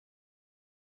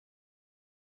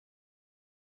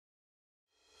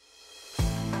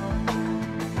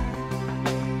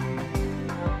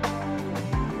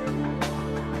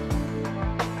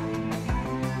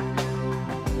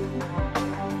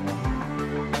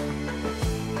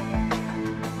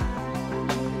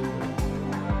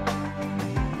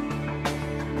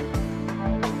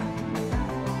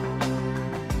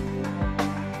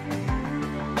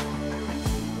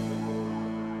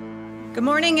Good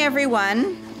morning,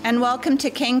 everyone, and welcome to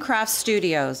Kingcrafts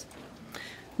Studios.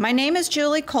 My name is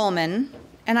Julie Coleman,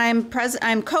 and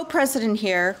I'm co-president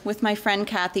here with my friend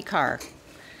Kathy Carr.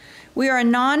 We are a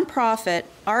non-profit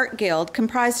art guild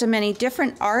comprised of many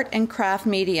different art and craft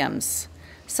mediums.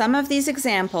 Some of these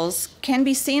examples can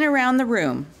be seen around the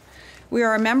room. We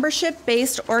are a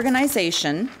membership-based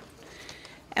organization,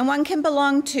 and one can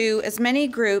belong to as many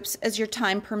groups as your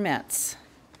time permits.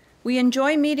 We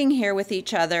enjoy meeting here with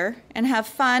each other and have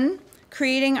fun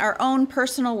creating our own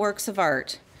personal works of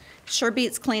art. Sure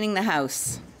beats cleaning the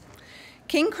house.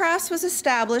 Kingcrafts was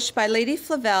established by Lady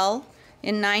Flavel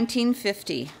in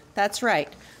 1950. That's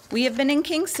right, we have been in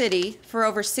King City for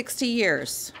over 60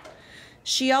 years.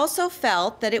 She also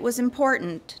felt that it was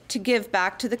important to give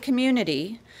back to the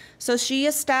community, so she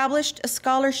established a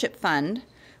scholarship fund,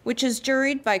 which is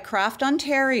juried by Craft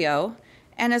Ontario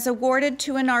and is awarded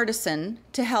to an artisan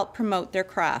to help promote their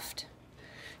craft.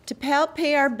 To help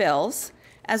pay our bills,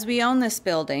 as we own this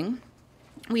building,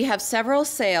 we have several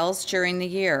sales during the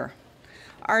year.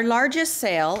 Our largest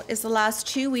sale is the last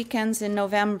 2 weekends in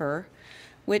November,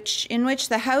 in which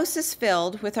the house is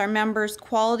filled with our members'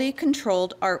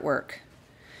 quality-controlled artwork.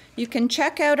 You can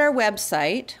check out our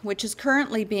website, which is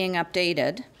currently being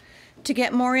updated, to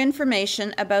get more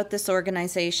information about this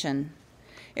organization.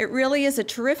 It really is a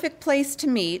terrific place to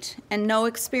meet, and no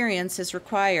experience is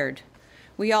required.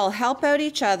 We all help out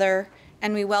each other,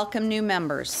 and we welcome new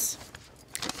members.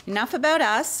 Enough about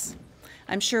us.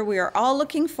 I'm sure we are all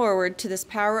looking forward to this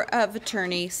Power of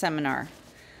Attorney seminar.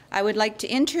 I would like to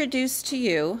introduce to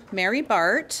you Mary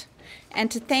Bart,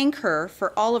 and to thank her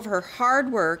for all of her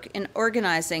hard work in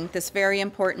organizing this very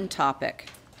important topic.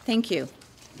 Thank you.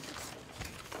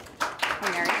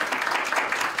 Hi, Mary.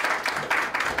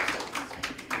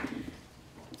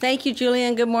 Thank you, Julie,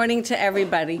 and good morning to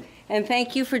everybody. And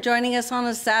thank you for joining us on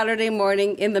a Saturday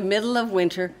morning in the middle of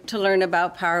winter to learn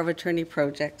about Power of Attorney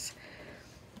projects.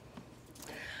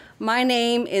 My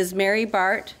name is Mary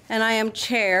Bart, and I am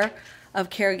Chair of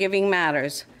Caregiving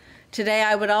Matters. Today,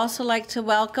 I would also like to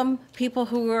welcome people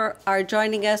who are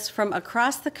joining us from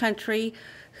across the country,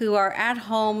 who are at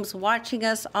homes watching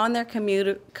us on their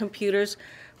computers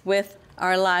with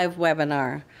our live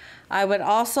webinar. I would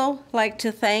also like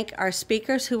to thank our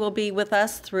speakers who will be with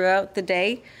us throughout the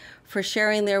day for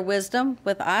sharing their wisdom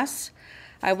with us.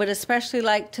 I would especially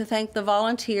like to thank the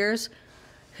volunteers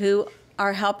who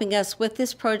are helping us with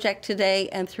this project today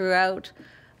and throughout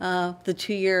the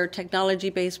 2-year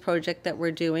technology-based project that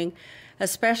we're doing,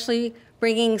 especially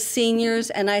bringing seniors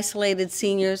and isolated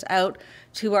seniors out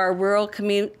to our rural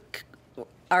community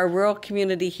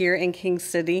here in King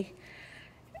City.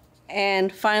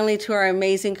 And finally, to our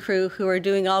amazing crew who are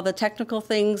doing all the technical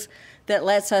things that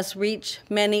lets us reach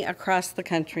many across the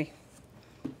country.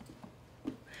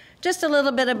 Just a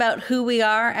little bit about who we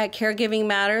are at Caregiving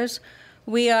Matters.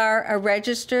 We are a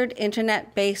registered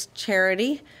internet-based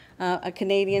charity, a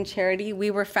Canadian charity. We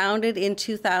were founded in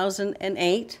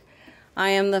 2008. I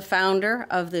am the founder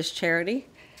of this charity.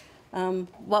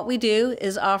 What we do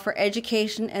is offer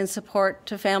education and support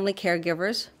to family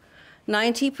caregivers.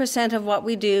 90% of what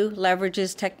we do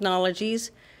leverages technologies,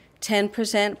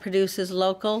 10% produces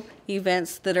local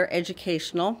events that are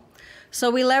educational.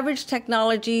 So we leverage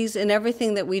technologies in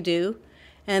everything that we do,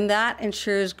 and that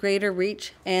ensures greater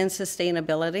reach and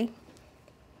sustainability.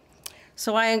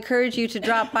 So I encourage you to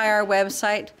drop by our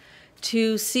website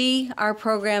to see our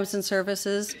programs and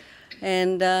services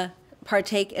and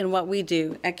partake in what we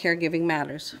do at Caregiving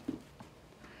Matters.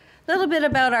 A little bit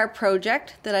about our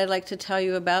project that I'd like to tell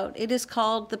you about. It is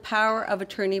called the Power of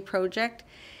Attorney Project.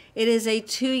 It is a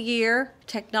 2-year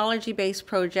technology-based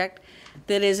project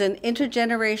that is an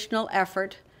intergenerational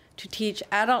effort to teach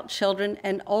adult children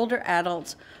and older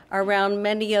adults around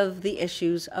many of the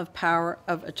issues of power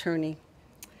of attorney.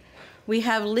 We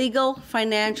have legal,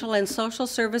 financial, and social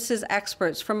services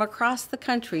experts from across the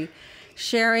country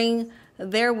sharing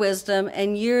their wisdom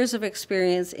and years of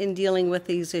experience in dealing with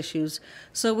these issues.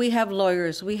 So we have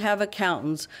lawyers, we have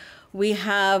accountants, we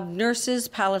have nurses,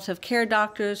 palliative care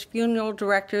doctors, funeral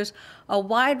directors, a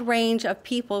wide range of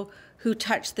people who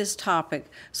touch this topic.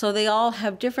 So they all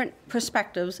have different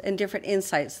perspectives and different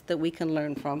insights that we can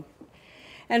learn from.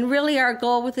 And really our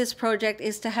goal with this project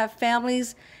is to have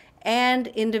families and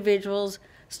individuals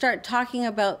start talking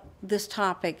about this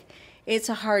topic. It's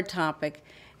a hard topic.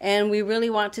 And we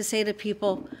really want to say to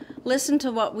people, listen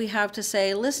to what we have to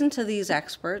say, listen to these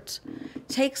experts,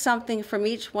 take something from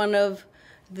each one of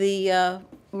the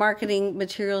marketing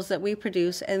materials that we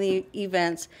produce and the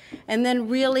events, and then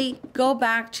really go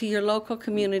back to your local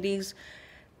communities,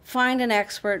 find an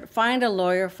expert, find a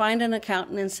lawyer, find an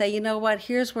accountant, and say, you know what,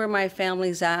 here's where my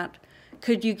family's at.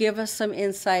 Could you give us some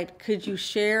insight? Could you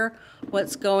share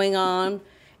what's going on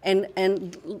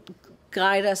and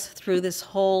guide us through this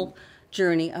whole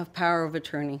journey of power of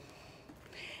attorney?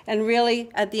 And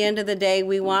really, at the end of the day,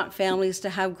 we want families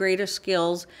to have greater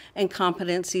skills and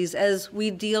competencies as we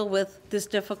deal with this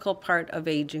difficult part of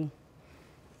aging.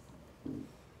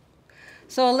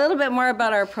 So a little bit more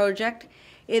about our project.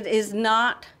 It is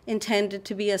not intended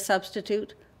to be a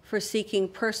substitute for seeking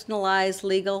personalized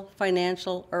legal,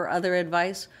 financial, or other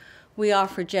advice. We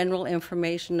offer general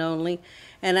information only.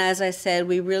 And as I said,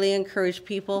 we really encourage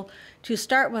people to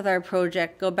start with our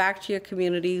project, go back to your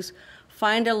communities,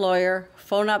 find a lawyer,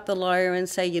 phone up the lawyer and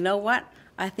say, you know what,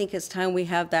 I think it's time we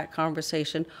have that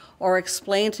conversation, or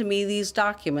explain to me these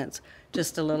documents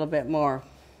just a little bit more.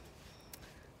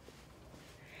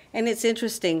 And it's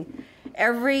interesting,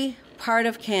 every part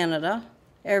of Canada,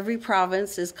 every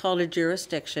province is called a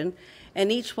jurisdiction,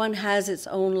 and each one has its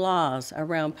own laws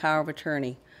around power of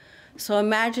attorney. So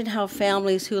imagine how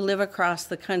families who live across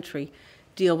the country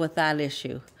deal with that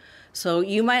issue. So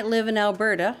you might live in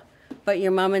Alberta, but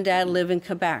your mom and dad live in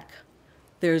Quebec.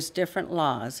 There's different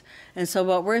laws. And so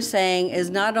what we're saying is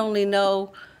not only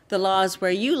know the laws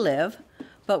where you live,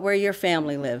 but where your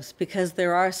family lives, because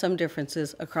there are some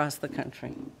differences across the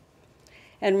country.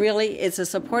 And really, it's a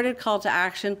supported call to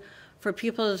action for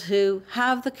people to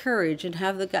have the courage and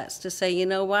have the guts to say, you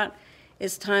know what,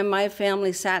 it's time my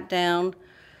family sat down,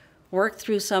 worked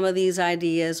through some of these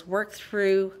ideas, worked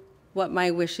through what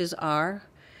my wishes are,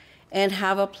 and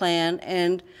have a plan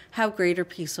and have greater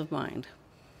peace of mind.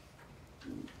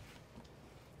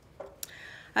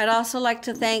 I'd also like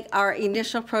to thank our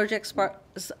initial project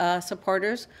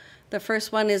supporters. The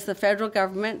first one is the federal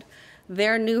government.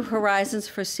 Their New Horizons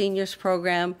for Seniors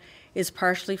program is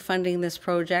partially funding this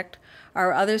project.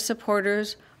 Our other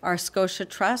supporters are Scotia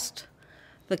Trust,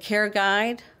 the Care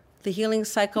Guide, the Healing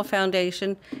Cycle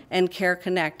Foundation, and Care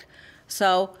Connect.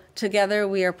 So together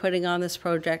we are putting on this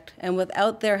project, and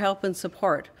without their help and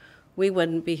support, we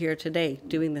wouldn't be here today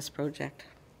doing this project.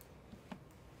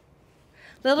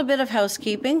 A little bit of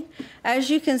housekeeping.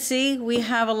 As you can see, we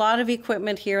have a lot of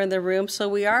equipment here in the room, so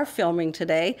we are filming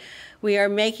today. We are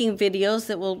making videos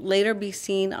that will later be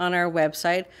seen on our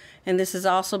website, and this is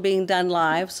also being done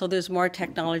live, so there's more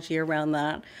technology around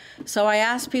that. So I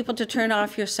ask people to turn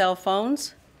off your cell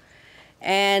phones,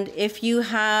 and if you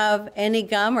have any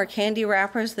gum or candy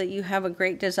wrappers that you have a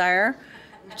great desire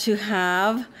to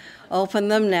have, open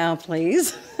them now,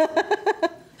 please.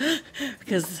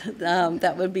 Because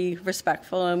that would be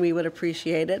respectful and we would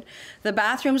appreciate it. The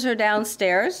bathrooms are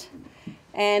downstairs,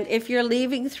 and if you're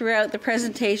leaving throughout the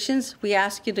presentations, we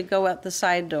ask you to go out the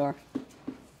side door.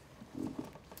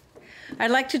 I'd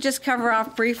like to just cover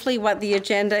off briefly what the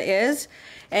agenda is,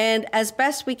 and as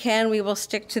best we can, we will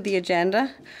stick to the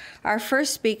agenda. Our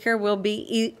first speaker will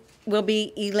be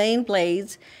Elaine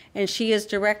Blades, and she is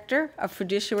Director of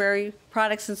Fiduciary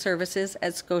Products and Services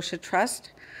at Scotia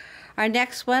Trust. Our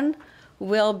next one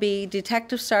will be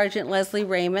Detective Sergeant Leslie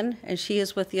Raymond, and she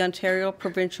is with the Ontario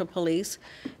Provincial Police,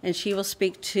 and she will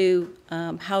speak to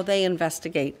how they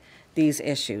investigate these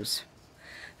issues.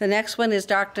 The next one is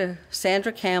Dr.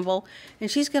 Sandra Campbell,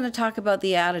 and she's going to talk about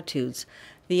the attitudes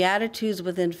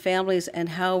within families and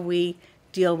how we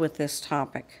deal with this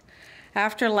topic.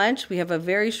 After lunch, we have a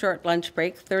very short lunch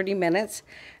break, 30 minutes.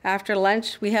 After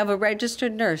lunch, we have a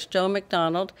registered nurse, Jo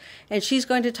McDonald, and she's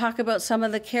going to talk about some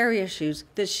of the care issues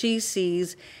that she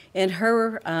sees in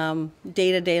her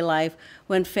day-to-day life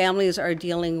when families are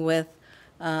dealing with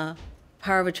power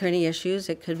of attorney issues.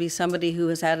 It could be somebody who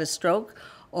has had a stroke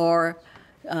or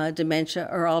dementia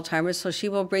or Alzheimer's, so she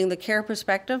will bring the care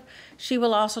perspective. She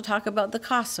will also talk about the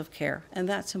costs of care, and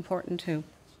that's important too.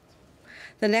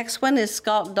 The next one is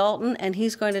Scott Dalton, and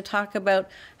he's going to talk about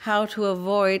how to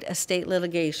avoid estate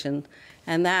litigation.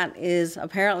 And that is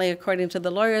apparently, according to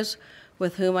the lawyers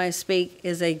with whom I speak,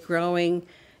 is a growing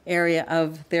area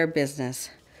of their business.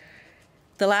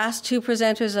 The last two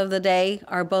presenters of the day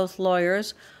are both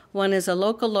lawyers. One is a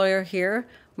local lawyer here,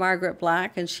 Margaret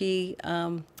Black, and she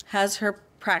has her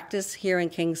practice here in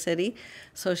King City.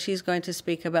 So she's going to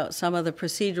speak about some of the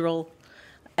procedural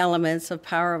elements of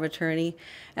power of attorney.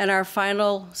 And our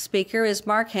final speaker is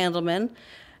Mark Handelman,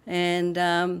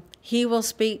 and he will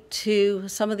speak to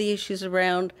some of the issues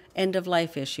around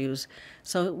end-of-life issues.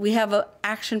 So we have an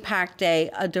action-packed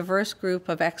day, a diverse group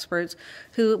of experts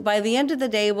who, by the end of the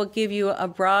day, will give you a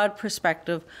broad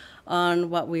perspective on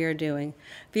what we are doing.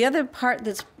 The other part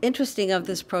that's interesting of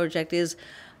this project is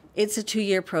it's a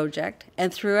 2-year project,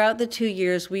 and throughout the 2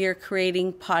 years, we are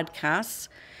creating podcasts.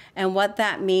 And what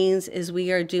that means is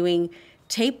we are doing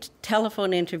taped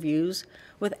telephone interviews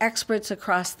with experts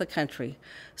across the country.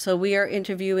 So we are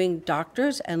interviewing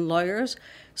doctors and lawyers,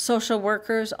 social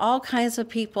workers, all kinds of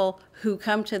people who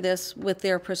come to this with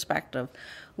their perspective.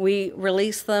 We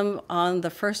release them on the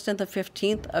 1st and the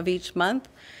 15th of each month.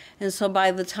 And so by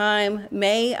the time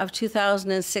May of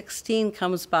 2016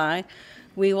 comes by,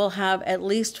 we will have at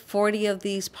least 40 of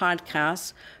these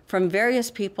podcasts from various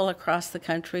people across the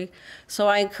country. So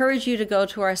I encourage you to go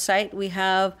to our site. We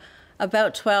have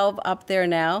about 12 up there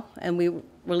now, and we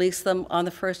release them on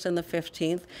the 1st and the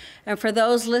 15th. And for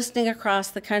those listening across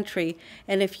the country,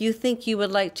 and if you think you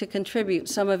would like to contribute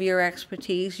some of your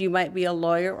expertise, you might be a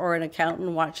lawyer or an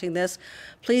accountant watching this,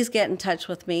 please get in touch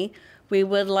with me. We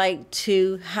would like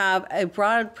to have a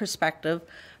broad perspective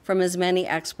from as many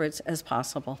experts as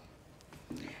possible.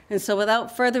 And so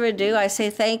without further ado, I say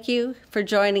thank you for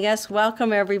joining us.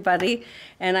 Welcome, everybody.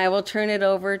 And I will turn it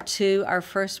over to our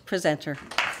first presenter.